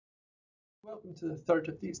Welcome to the third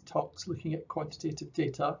of these talks looking at quantitative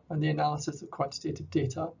data and the analysis of quantitative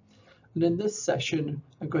data. And in this session,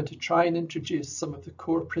 I'm going to try and introduce some of the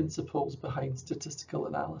core principles behind statistical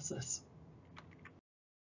analysis.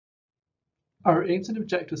 Our aims and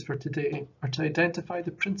objectives for today are to identify the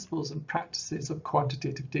principles and practices of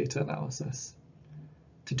quantitative data analysis.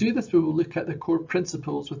 To do this, we will look at the core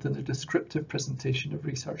principles within the descriptive presentation of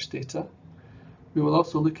research data. We will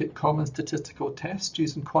also look at common statistical tests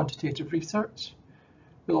used in quantitative research.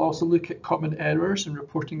 We'll also look at common errors in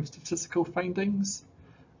reporting of statistical findings.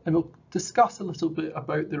 And we'll discuss a little bit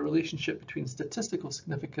about the relationship between statistical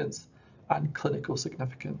significance and clinical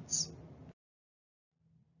significance.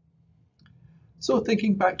 So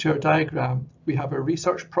thinking back to our diagram, we have a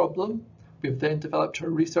research problem. We've then developed our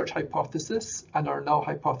research hypothesis and our null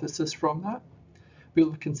hypothesis from that.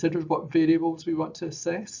 We'll have considered what variables we want to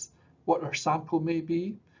assess, what our sample may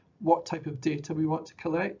be, what type of data we want to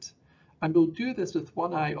collect, and we'll do this with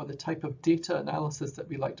one eye on the type of data analysis that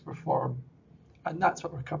we like to perform. And that's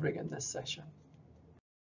what we're covering in this session.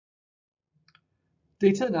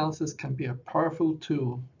 Data analysis can be a powerful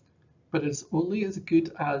tool, but it's only as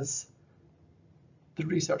good as the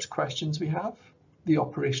research questions we have, the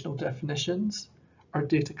operational definitions, our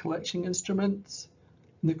data collection instruments,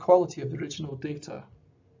 and the quality of the original data.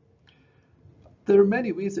 There are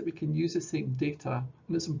many ways that we can use the same data,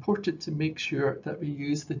 and it's important to make sure that we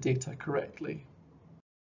use the data correctly.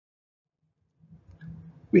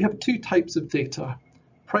 We have two types of data,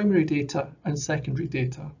 primary data and secondary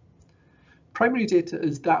data. Primary data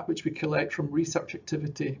is that which we collect from research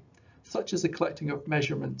activity, such as the collecting of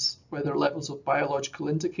measurements, whether levels of biological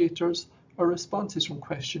indicators or responses from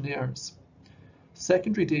questionnaires.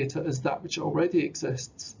 Secondary data is that which already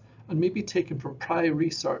exists and may be taken from prior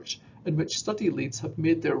research in which study leads have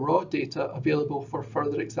made their raw data available for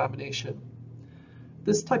further examination.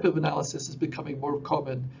 This type of analysis is becoming more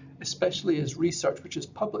common, especially as research which is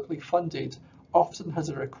publicly funded often has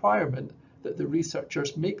a requirement that the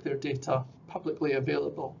researchers make their data publicly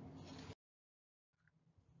available.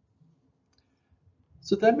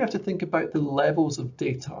 So then we have to think about the levels of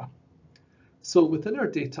data. So within our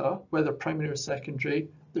data, whether primary or secondary,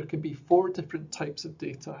 there can be 4 different types of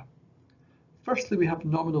data. Firstly, we have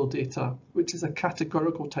nominal data, which is a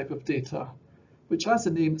categorical type of data, which, as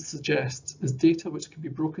the name suggests, is data which can be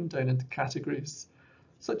broken down into categories,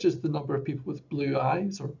 such as the number of people with blue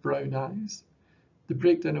eyes or brown eyes, the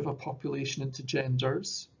breakdown of a population into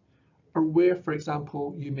genders, or where, for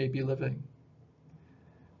example, you may be living.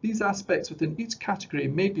 These aspects within each category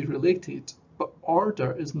may be related, but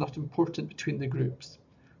order is not important between the groups.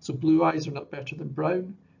 So blue eyes are not better than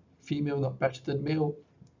brown, female not better than male,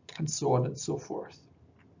 and so on and so forth.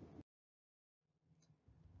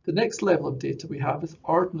 The next level of data we have is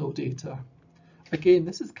ordinal data. Again,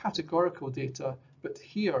 this is categorical data, but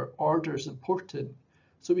here order is important.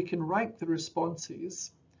 So we can rank the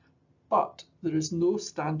responses, but there is no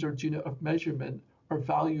standard unit of measurement or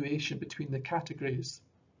valuation between the categories.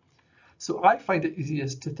 So I find it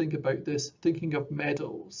easiest to think about this thinking of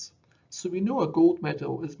medals. So we know a gold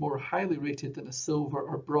medal is more highly rated than a silver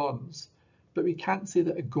or bronze, but we can't say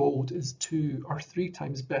that a gold is 2 or 3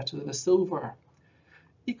 times better than a silver.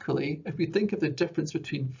 Equally, if we think of the difference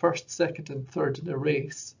between first, second and third in a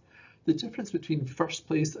race, the difference between first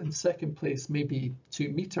place and second place may be 2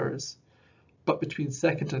 meters, but between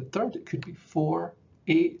second and third it could be 4,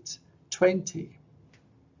 8, 20.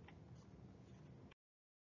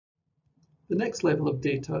 The next level of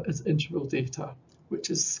data is interval data, which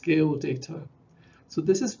is scale data. So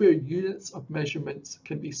this is where units of measurements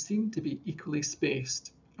can be seen to be equally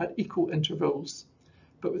spaced at equal intervals,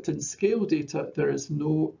 but within scale data there is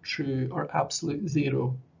no true or absolute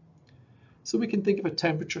zero. So we can think of a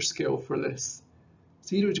temperature scale for this.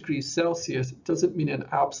 0 degrees Celsius doesn't mean an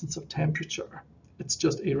absence of temperature, it's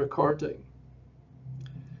just a recording.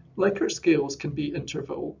 Likert scales can be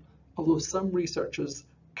interval, although some researchers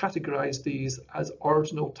categorize these as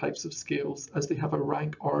ordinal types of scales as they have a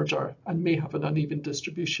rank order and may have an uneven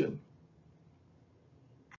distribution.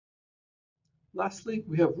 Lastly,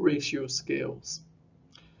 we have ratio scales.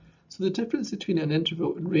 So the difference between an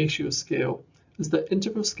interval and ratio scale is that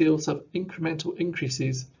interval scales have incremental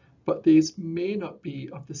increases, but these may not be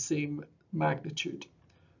of the same magnitude.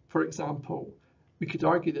 For example, we could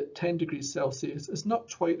argue that 10 degrees Celsius is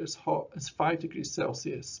not quite as hot as 5 degrees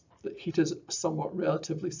Celsius, that heat is a somewhat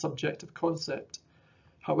relatively subjective concept.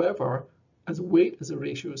 However, as weight is a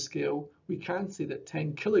ratio scale, we can say that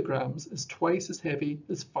 10 kilograms is twice as heavy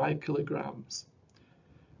as 5 kilograms.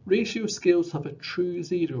 Ratio scales have a true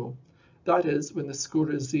zero. That is, when the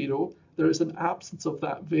score is 0, there is an absence of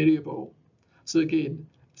that variable. So again,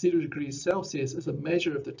 0 degrees Celsius is a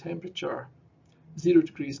measure of the temperature. 0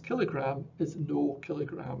 degrees kilogram is no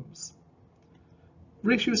kilograms.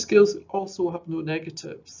 Ratio scales also have no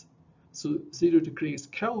negatives. So 0 degrees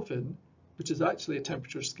Kelvin, which is actually a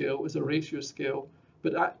temperature scale, is a ratio scale,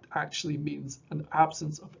 but that actually means an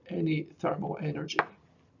absence of any thermal energy.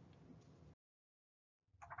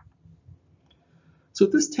 So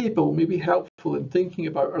this table may be helpful in thinking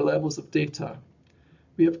about our levels of data.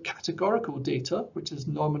 We have categorical data, which is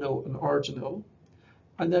nominal and ordinal,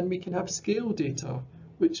 and then we can have scale data,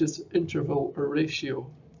 which is interval or ratio.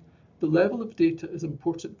 The level of data is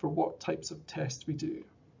important for what types of tests we do.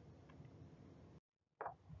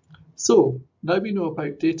 So now we know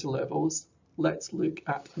about data levels, let's look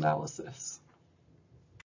at analysis.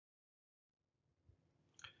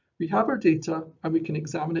 We have our data and we can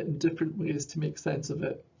examine it in different ways to make sense of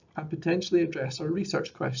it and potentially address our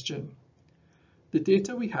research question. The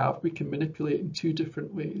data we have we can manipulate in two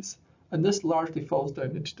different ways, and this largely falls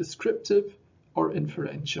down into descriptive or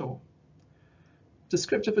inferential.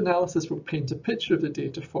 Descriptive analysis will paint a picture of the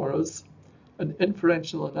data for us, and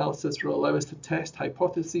inferential analysis will allow us to test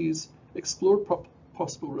hypotheses, explore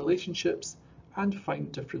possible relationships, and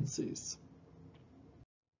find differences.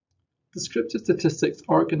 Descriptive statistics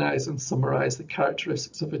organize and summarize the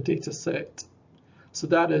characteristics of a data set. So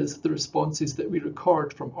that is the responses that we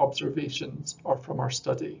record from observations or from our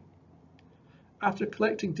study. After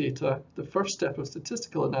collecting data, the first step of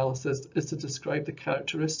statistical analysis is to describe the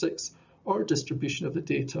characteristics or distribution of the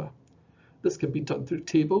data. This can be done through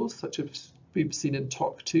tables, such as we've seen in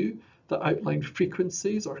Talk 2, that outline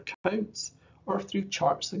frequencies or counts, or through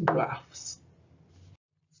charts and graphs.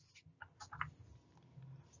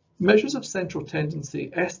 Measures of central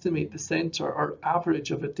tendency estimate the center or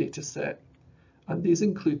average of a data set, and these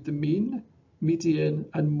include the mean, median,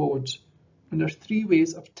 and mode. And there are three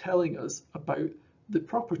ways of telling us about the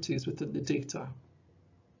properties within the data.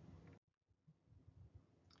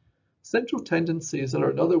 Central tendencies are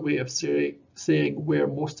another way of saying where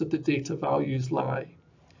most of the data values lie.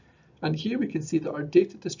 And here we can see that our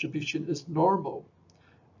data distribution is normal,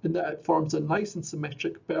 in that it forms a nice and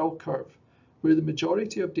symmetric bell curve, where the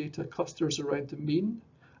majority of data clusters around the mean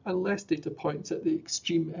and less data points at the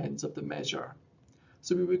extreme ends of the measure.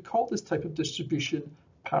 So we would call this type of distribution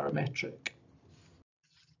parametric.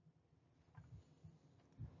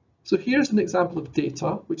 So here's an example of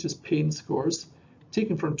data, which is pain scores,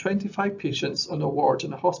 taken from 25 patients on a ward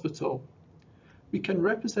in a hospital. We can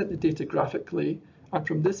represent the data graphically, and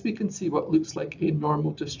from this we can see what looks like a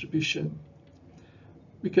normal distribution.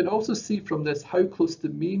 We can also see from this how close the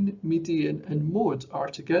mean, median, and mode are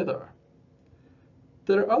together.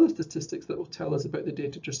 There are other statistics that will tell us about the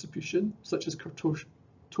data distribution, such as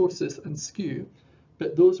kurtosis and skew,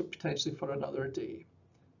 but those are potentially for another day.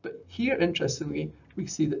 But here, interestingly, we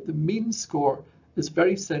see that the mean score is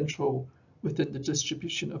very central within the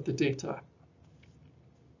distribution of the data.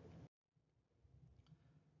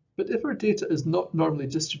 But if our data is not normally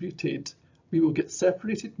distributed, we will get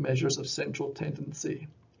separated measures of central tendency.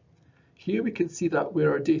 Here we can see that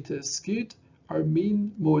where our data is skewed, our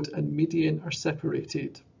mean, mode, and median are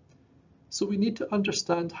separated. So we need to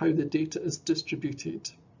understand how the data is distributed.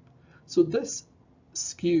 So this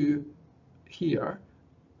skew here,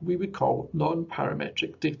 we would call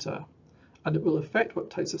non-parametric data, and it will affect what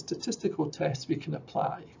types of statistical tests we can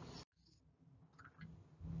apply.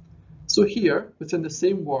 So here, within the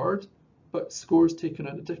same ward, but scores taken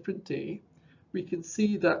on a different day, we can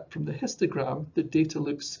see that from the histogram, the data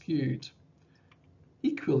looks skewed.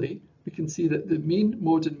 Equally, we can see that the mean,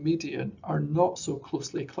 mode, and median are not so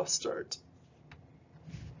closely clustered.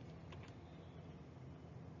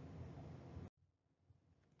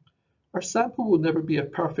 Our sample will never be a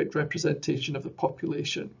perfect representation of the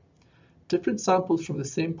population. Different samples from the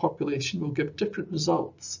same population will give different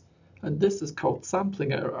results, and this is called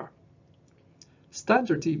sampling error.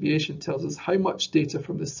 Standard deviation tells us how much data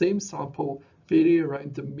from the same sample vary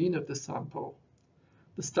around the mean of the sample.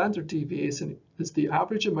 The standard deviation is the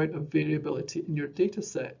average amount of variability in your data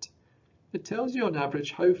set. It tells you on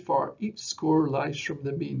average how far each score lies from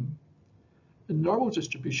the mean. In normal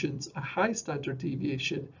distributions, a high standard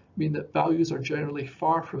deviation means that values are generally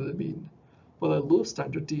far from the mean, while a low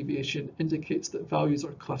standard deviation indicates that values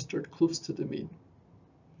are clustered close to the mean.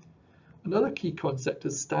 Another key concept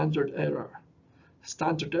is standard error.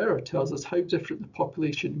 Standard error tells us how different the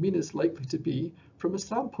population mean is likely to be from a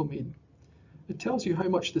sample mean. It tells you how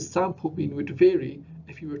much the sample mean would vary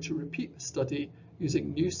if you were to repeat the study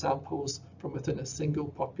using new samples from within a single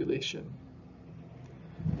population.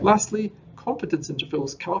 Lastly, confidence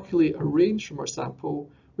intervals calculate a range from our sample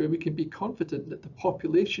where we can be confident that the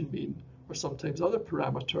population mean, or sometimes other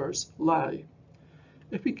parameters, lie.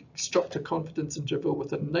 If we construct a confidence interval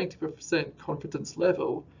with a 90% confidence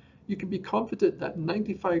level, you can be confident that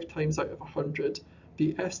 95 times out of 100,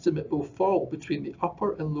 the estimate will fall between the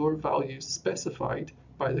upper and lower values specified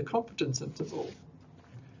by the confidence interval.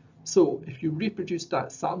 So if you reproduce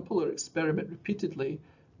that sample or experiment repeatedly,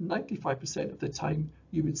 95% of the time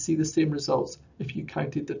you would see the same results if you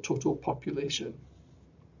counted the total population.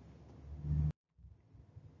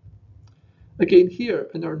 Again, here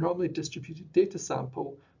in our normally distributed data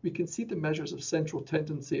sample, we can see the measures of central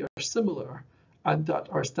tendency are similar and that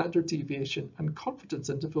our standard deviation and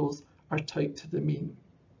confidence intervals are tight to the mean.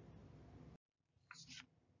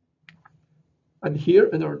 And here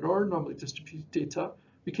in our normally distributed data,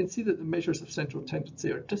 we can see that the measures of central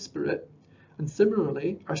tendency are disparate, and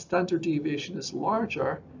similarly, our standard deviation is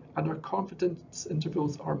larger and our confidence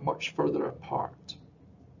intervals are much further apart.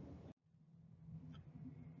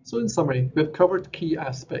 So in summary, we've covered key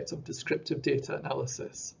aspects of descriptive data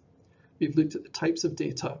analysis. We've looked at the types of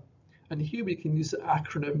data, and here we can use the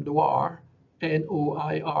acronym NOIR,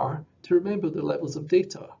 N-O-I-R, to remember the levels of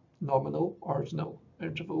data: nominal, ordinal,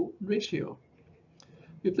 interval, ratio.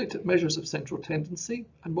 We've looked at measures of central tendency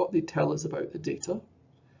and what they tell us about the data.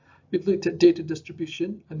 We've looked at data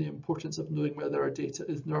distribution and the importance of knowing whether our data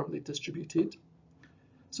is normally distributed.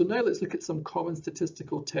 So now let's look at some common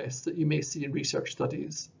statistical tests that you may see in research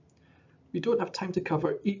studies. We don't have time to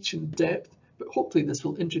cover each in depth, but hopefully this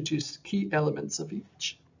will introduce key elements of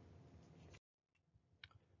each.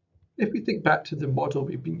 If we think back to the model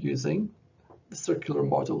we've been using, the circular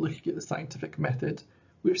model looking at the scientific method,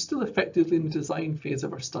 we're still effectively in the design phase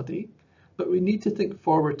of our study, but we need to think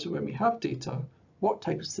forward to when we have data, what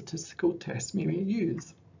type of statistical tests may we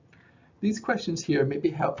use? These questions here may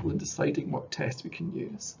be helpful in deciding what tests we can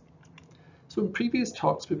use. So in previous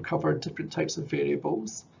talks, we've covered different types of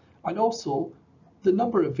variables and also the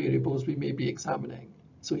number of variables we may be examining.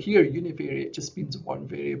 So here, univariate just means one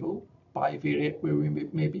variable, bivariate, where we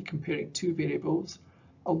may be comparing two variables,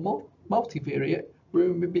 or multivariate, where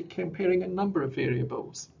we may be comparing a number of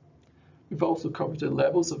variables. We've also covered the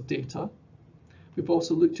levels of data. We've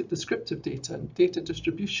also looked at descriptive data and data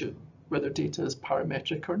distribution, whether data is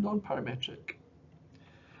parametric or non-parametric.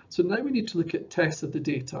 So now we need to look at tests of the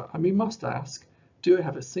data, and we must ask, do I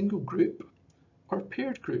have a single group or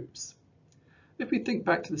paired groups? If we think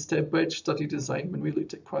back to the stem wedge study design when we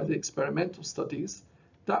looked at quasi-experimental studies,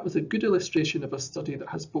 that was a good illustration of a study that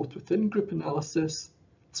has both within group analysis,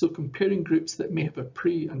 so comparing groups that may have a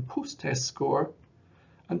pre and post-test score,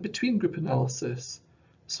 and between group analysis,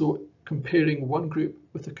 so comparing one group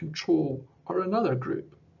with a control or another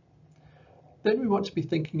group. Then we want to be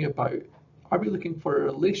thinking about, are we looking for a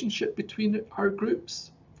relationship between our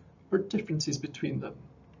groups or differences between them?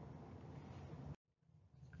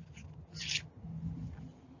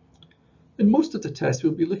 In most of the tests,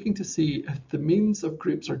 we'll be looking to see if the means of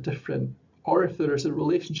groups are different or if there is a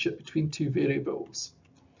relationship between two variables.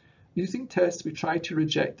 Using tests, we try to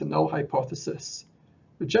reject the null hypothesis.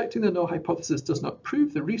 Rejecting the null hypothesis does not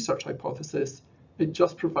prove the research hypothesis, it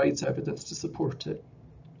just provides evidence to support it.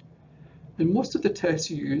 In most of the tests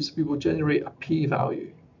you use, we will generate a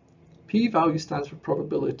p-value. P-value stands for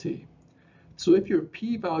probability. So if your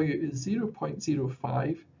p-value is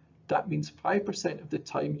 0.05, that means 5% of the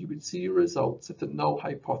time you would see your results if the null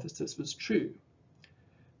hypothesis was true.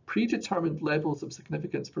 Predetermined levels of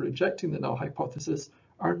significance for rejecting the null hypothesis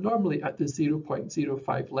are normally at the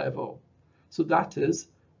 0.05 level. So that is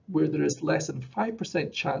where there is less than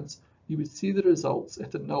 5% chance you would see the results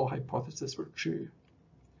if the null hypothesis were true.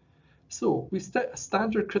 So we set a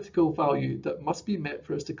standard critical value that must be met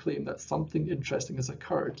for us to claim that something interesting has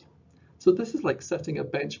occurred. So this is like setting a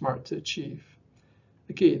benchmark to achieve.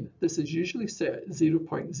 Again, this is usually set at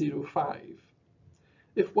 0.05.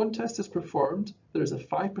 If one test is performed, there is a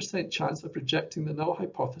 5% chance of rejecting the null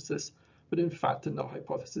hypothesis, but in fact the null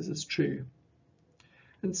hypothesis is true.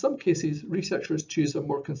 In some cases, researchers choose a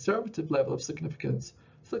more conservative level of significance,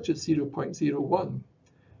 such as 0.01.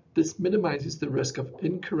 This minimizes the risk of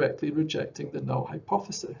incorrectly rejecting the null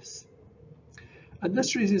hypothesis. And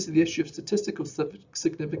this raises the issue of statistical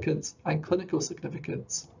significance and clinical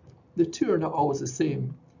significance. The two are not always the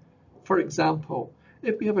same. For example,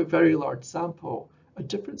 if we have a very large sample, a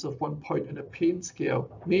difference of 1 point in a pain scale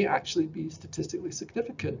may actually be statistically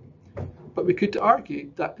significant. But we could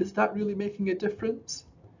argue that is that really making a difference?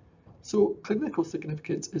 So clinical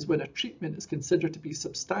significance is when a treatment is considered to be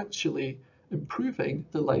substantially improving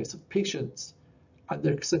the lives of patients. And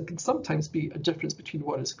there can sometimes be a difference between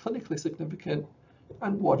what is clinically significant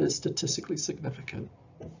and what is statistically significant.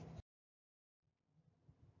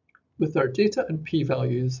 With our data and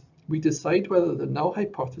p-values, We decide whether the null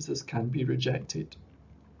hypothesis can be rejected.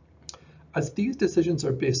 As these decisions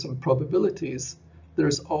are based on probabilities, there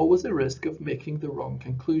is always a risk of making the wrong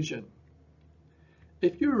conclusion.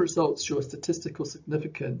 If your results show statistical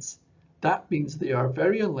significance, that means they are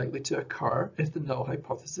very unlikely to occur if the null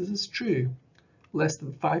hypothesis is true, less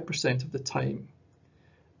than 5% of the time.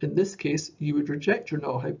 In this case, you would reject your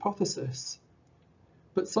null hypothesis.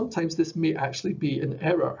 But sometimes this may actually be an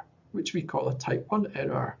error, which we call a type 1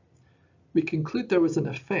 error. We conclude there was an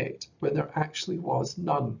effect when there actually was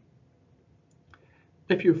none.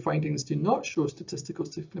 If your findings do not show statistical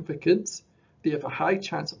significance, they have a high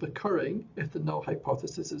chance of occurring if the null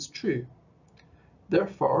hypothesis is true.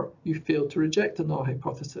 Therefore, you fail to reject the null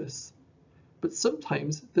hypothesis. But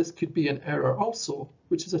sometimes this could be an error also,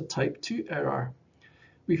 which is a type 2 error.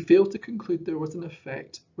 We fail to conclude there was an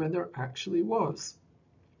effect when there actually was.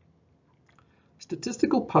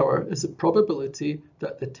 Statistical power is the probability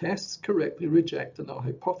that the tests correctly reject the null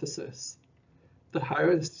hypothesis. The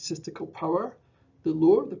higher the statistical power, the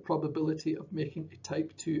lower the probability of making a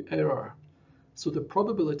type 2 error, so the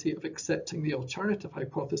probability of accepting the alternative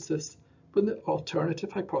hypothesis when the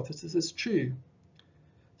alternative hypothesis is true.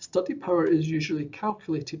 Study power is usually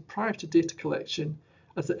calculated prior to data collection,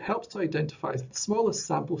 as it helps to identify the smallest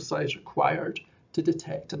sample size required to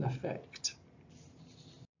detect an effect.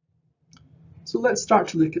 So let's start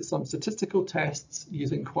to look at some statistical tests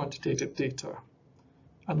using quantitative data.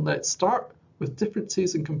 And let's start with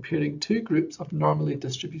differences in comparing two groups of normally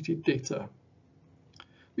distributed data.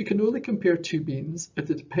 We can only compare two means if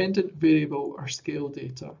the dependent variable are scale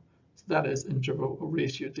data, so that is interval or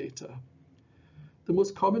ratio data. The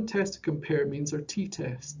most common test to compare means are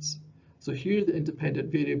t-tests. So here the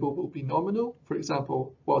independent variable will be nominal, for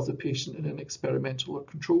example, was the patient in an experimental or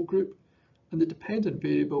control group, and the dependent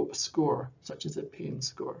variable a score, such as a pain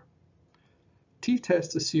score.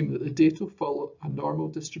 T-tests assume that the data follow a normal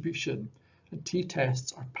distribution, and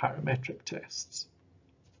t-tests are parametric tests.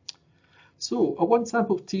 So a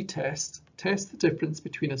one-sample t-test tests the difference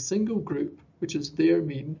between a single group, which is their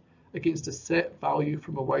mean, against a set value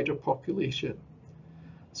from a wider population.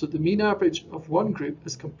 So the mean average of one group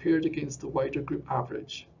is compared against the wider group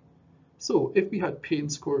average. So if we had pain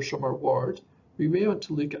scores from our ward, we may want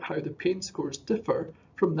to look at how the pain scores differ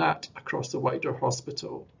from that across the wider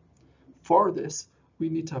hospital. For this, we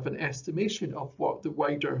need to have an estimation of what the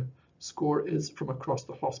wider score is from across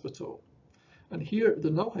the hospital. And here the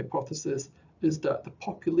null hypothesis is that the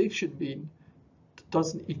population mean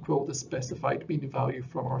doesn't equal the specified mean value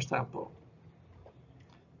from our sample.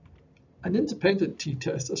 An independent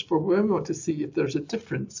t-test is for when we want to see if there's a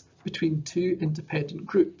difference between two independent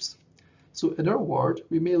groups. So in our ward,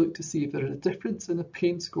 we may look to see if there is a difference in the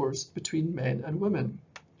pain scores between men and women.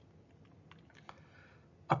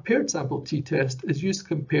 A paired sample t-test is used to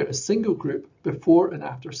compare a single group before and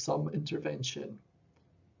after some intervention,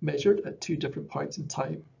 measured at two different points in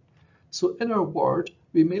time. So in our ward,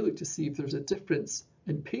 we may look to see if there's a difference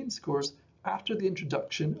in pain scores after the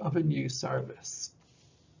introduction of a new service.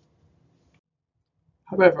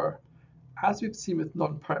 However, as we've seen with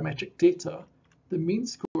non-parametric data, the mean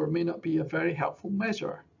score may not be a very helpful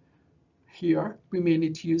measure. Here, we may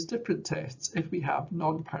need to use different tests if we have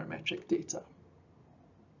non-parametric data.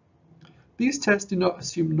 These tests do not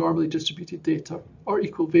assume normally distributed data or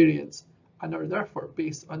equal variance and are therefore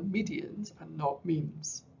based on medians and not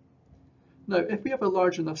means. Now, if we have a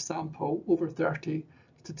large enough sample, over 30,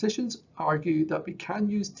 statisticians argue that we can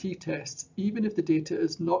use t-tests even if the data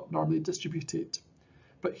is not normally distributed.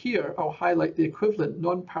 But here I'll highlight the equivalent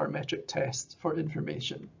non-parametric test for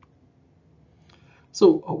information.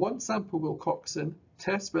 So a one-sample Wilcoxon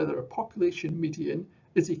tests whether a population median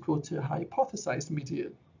is equal to a hypothesized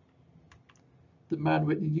median. The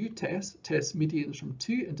Mann-Whitney U test tests medians from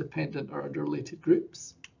two independent or unrelated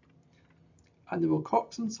groups. And the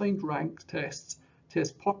Wilcoxon signed rank tests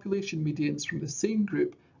test population medians from the same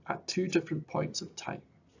group at two different points of time.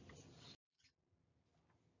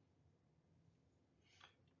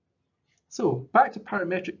 So back to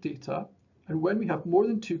parametric data, and when we have more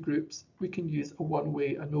than two groups, we can use a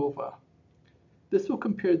one-way ANOVA. This will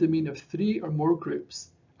compare the mean of 3 or more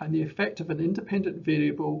groups and the effect of an independent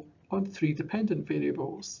variable on 3 dependent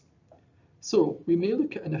variables. So we may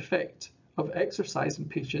look at an effect of exercise in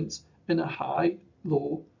patients in a high,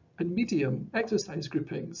 low, and medium exercise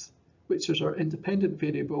groupings, which is our independent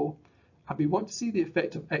variable, and we want to see the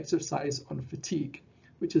effect of exercise on fatigue,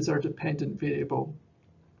 which is our dependent variable.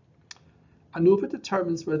 ANOVA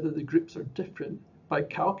determines whether the groups are different by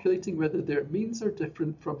calculating whether their means are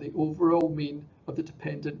different from the overall mean of the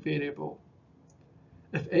dependent variable.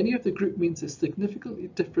 If any of the group means is significantly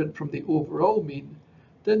different from the overall mean,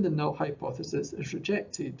 then the null hypothesis is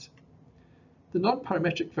rejected. The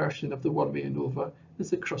non-parametric version of the one-way ANOVA is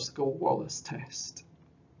the Kruskal-Wallis test.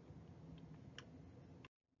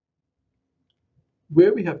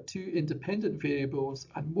 Where we have two independent variables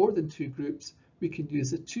and more than two groups, we can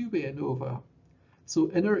use a two-way ANOVA. So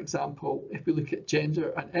in our example, if we look at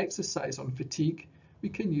gender and exercise on fatigue, we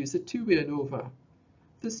can use a two-way ANOVA.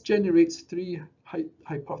 This generates three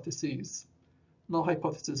hypotheses. Null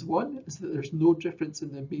hypothesis 1 is that there's no difference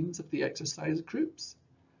in the means of the exercise groups.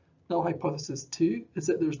 Null hypothesis 2 is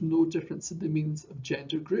that there's no difference in the means of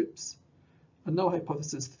gender groups. And null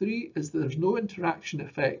hypothesis 3 is that there's no interaction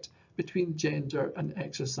effect between gender and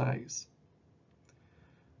exercise.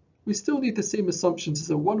 We still need the same assumptions as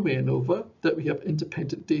a one-way ANOVA, that we have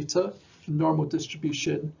independent data, normal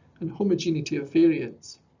distribution, and homogeneity of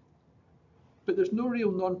variance. But there's no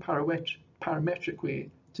real non-parametric way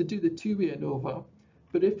to do the two-way ANOVA,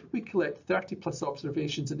 but if we collect 30 plus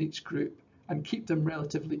observations in each group and keep them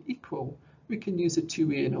relatively equal, we can use a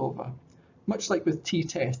two-way ANOVA. Much like with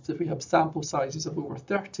t-tests, if we have sample sizes of over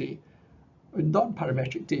 30, or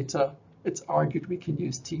non-parametric data, it's argued we can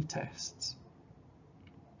use t-tests.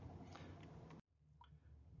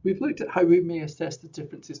 We've looked at how we may assess the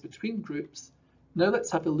differences between groups. Now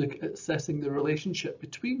let's have a look at assessing the relationship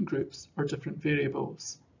between groups or different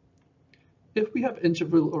variables. If we have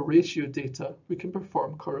interval or ratio data, we can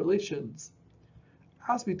perform correlations.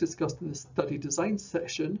 As we discussed in the study design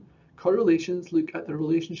session, correlations look at the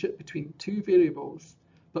relationship between two variables,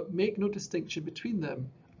 but make no distinction between them,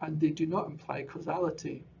 and they do not imply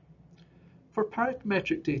causality. For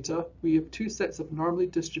parametric data, we have two sets of normally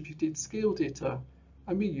distributed scale data,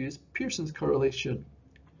 and we use Pearson's correlation.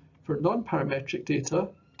 For non-parametric data,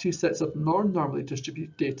 two sets of non-normally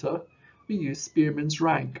distributed data, we use Spearman's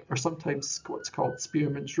rank, or sometimes what's called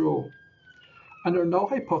Spearman's rho. And our null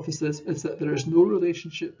hypothesis is that there is no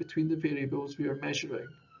relationship between the variables we are measuring,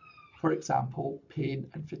 for example, pain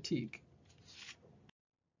and fatigue.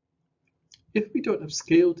 If we don't have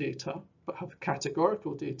scale data, but have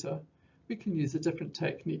categorical data, we can use a different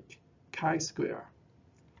technique, chi-square.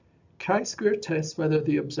 Chi-square tests whether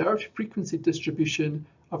the observed frequency distribution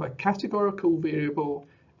of a categorical variable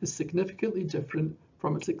is significantly different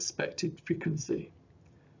from its expected frequency.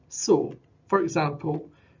 So, for example,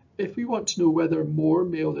 if we want to know whether more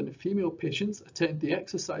male than female patients attend the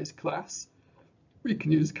exercise class, we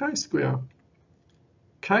can use chi-square.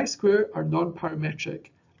 Chi-square are non-parametric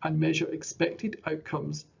and measure expected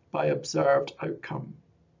outcomes by observed outcome.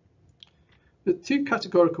 With two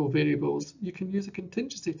categorical variables, you can use a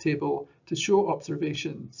contingency table to show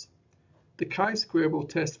observations. The chi-square will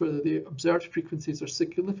test whether the observed frequencies are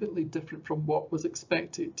significantly different from what was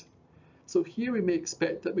expected. So here we may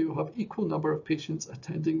expect that we will have equal number of patients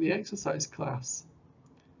attending the exercise class.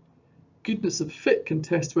 Goodness of fit can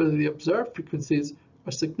test whether the observed frequencies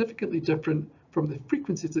are significantly different from the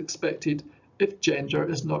frequencies expected if gender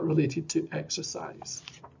is not related to exercise.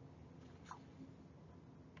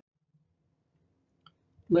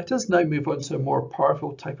 Let us now move on to a more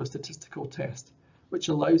powerful type of statistical test, which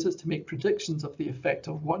allows us to make predictions of the effect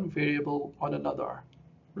of one variable on another,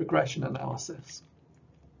 regression analysis.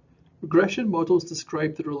 Regression models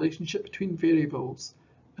describe the relationship between variables,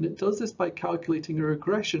 and it does this by calculating a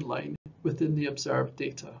regression line within the observed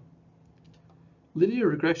data. Linear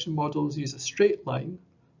regression models use a straight line,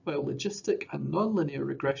 while logistic and nonlinear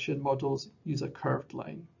regression models use a curved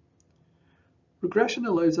line. Regression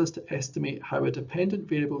allows us to estimate how a dependent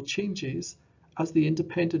variable changes as the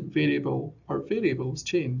independent variable or variables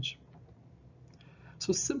change.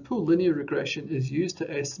 So simple linear regression is used to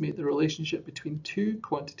estimate the relationship between two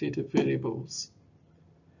quantitative variables.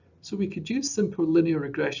 So we could use simple linear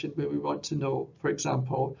regression when we want to know, for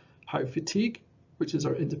example, how fatigue, which is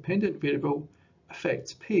our independent variable,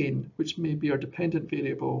 affects pain, which may be our dependent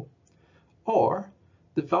variable, or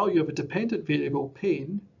the value of a dependent variable,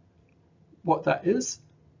 pain, what that is,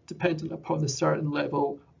 dependent upon the certain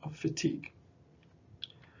level of fatigue.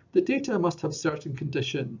 The data must have certain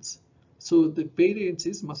conditions, so the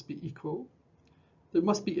variances must be equal, there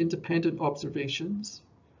must be independent observations,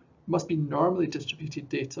 must be normally distributed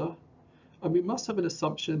data, and we must have an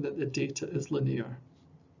assumption that the data is linear.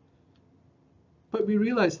 But we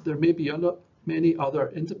realize that there may be many other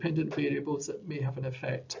independent variables that may have an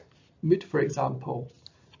effect, mood for example,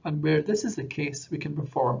 and where this is the case, we can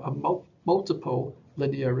perform a multiple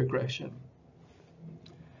linear regression.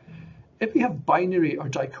 If we have binary or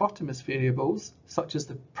dichotomous variables, such as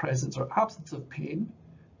the presence or absence of pain,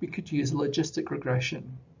 we could use a logistic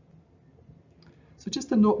regression. So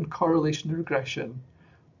just a note on correlation regression.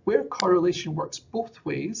 Where correlation works both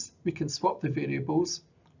ways, we can swap the variables,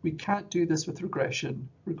 We can't do this with regression.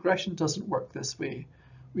 Regression doesn't work this way.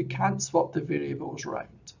 We can't swap the variables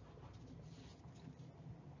around.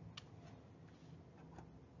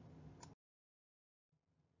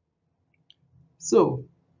 So,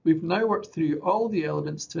 we've now worked through all the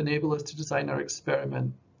elements to enable us to design our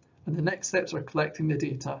experiment, and the next steps are collecting the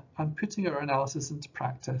data and putting our analysis into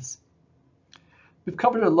practice. We've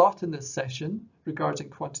covered a lot in this session regarding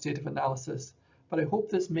quantitative analysis, but I hope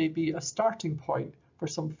this may be a starting point for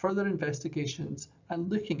some further investigations and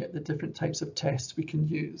looking at the different types of tests we can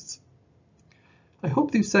use. I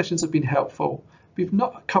hope these sessions have been helpful. We've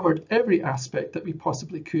not covered every aspect that we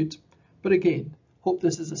possibly could, but again, hope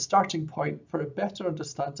this is a starting point for a better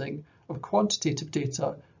understanding of quantitative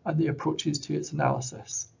data and the approaches to its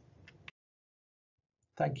analysis.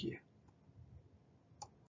 Thank you.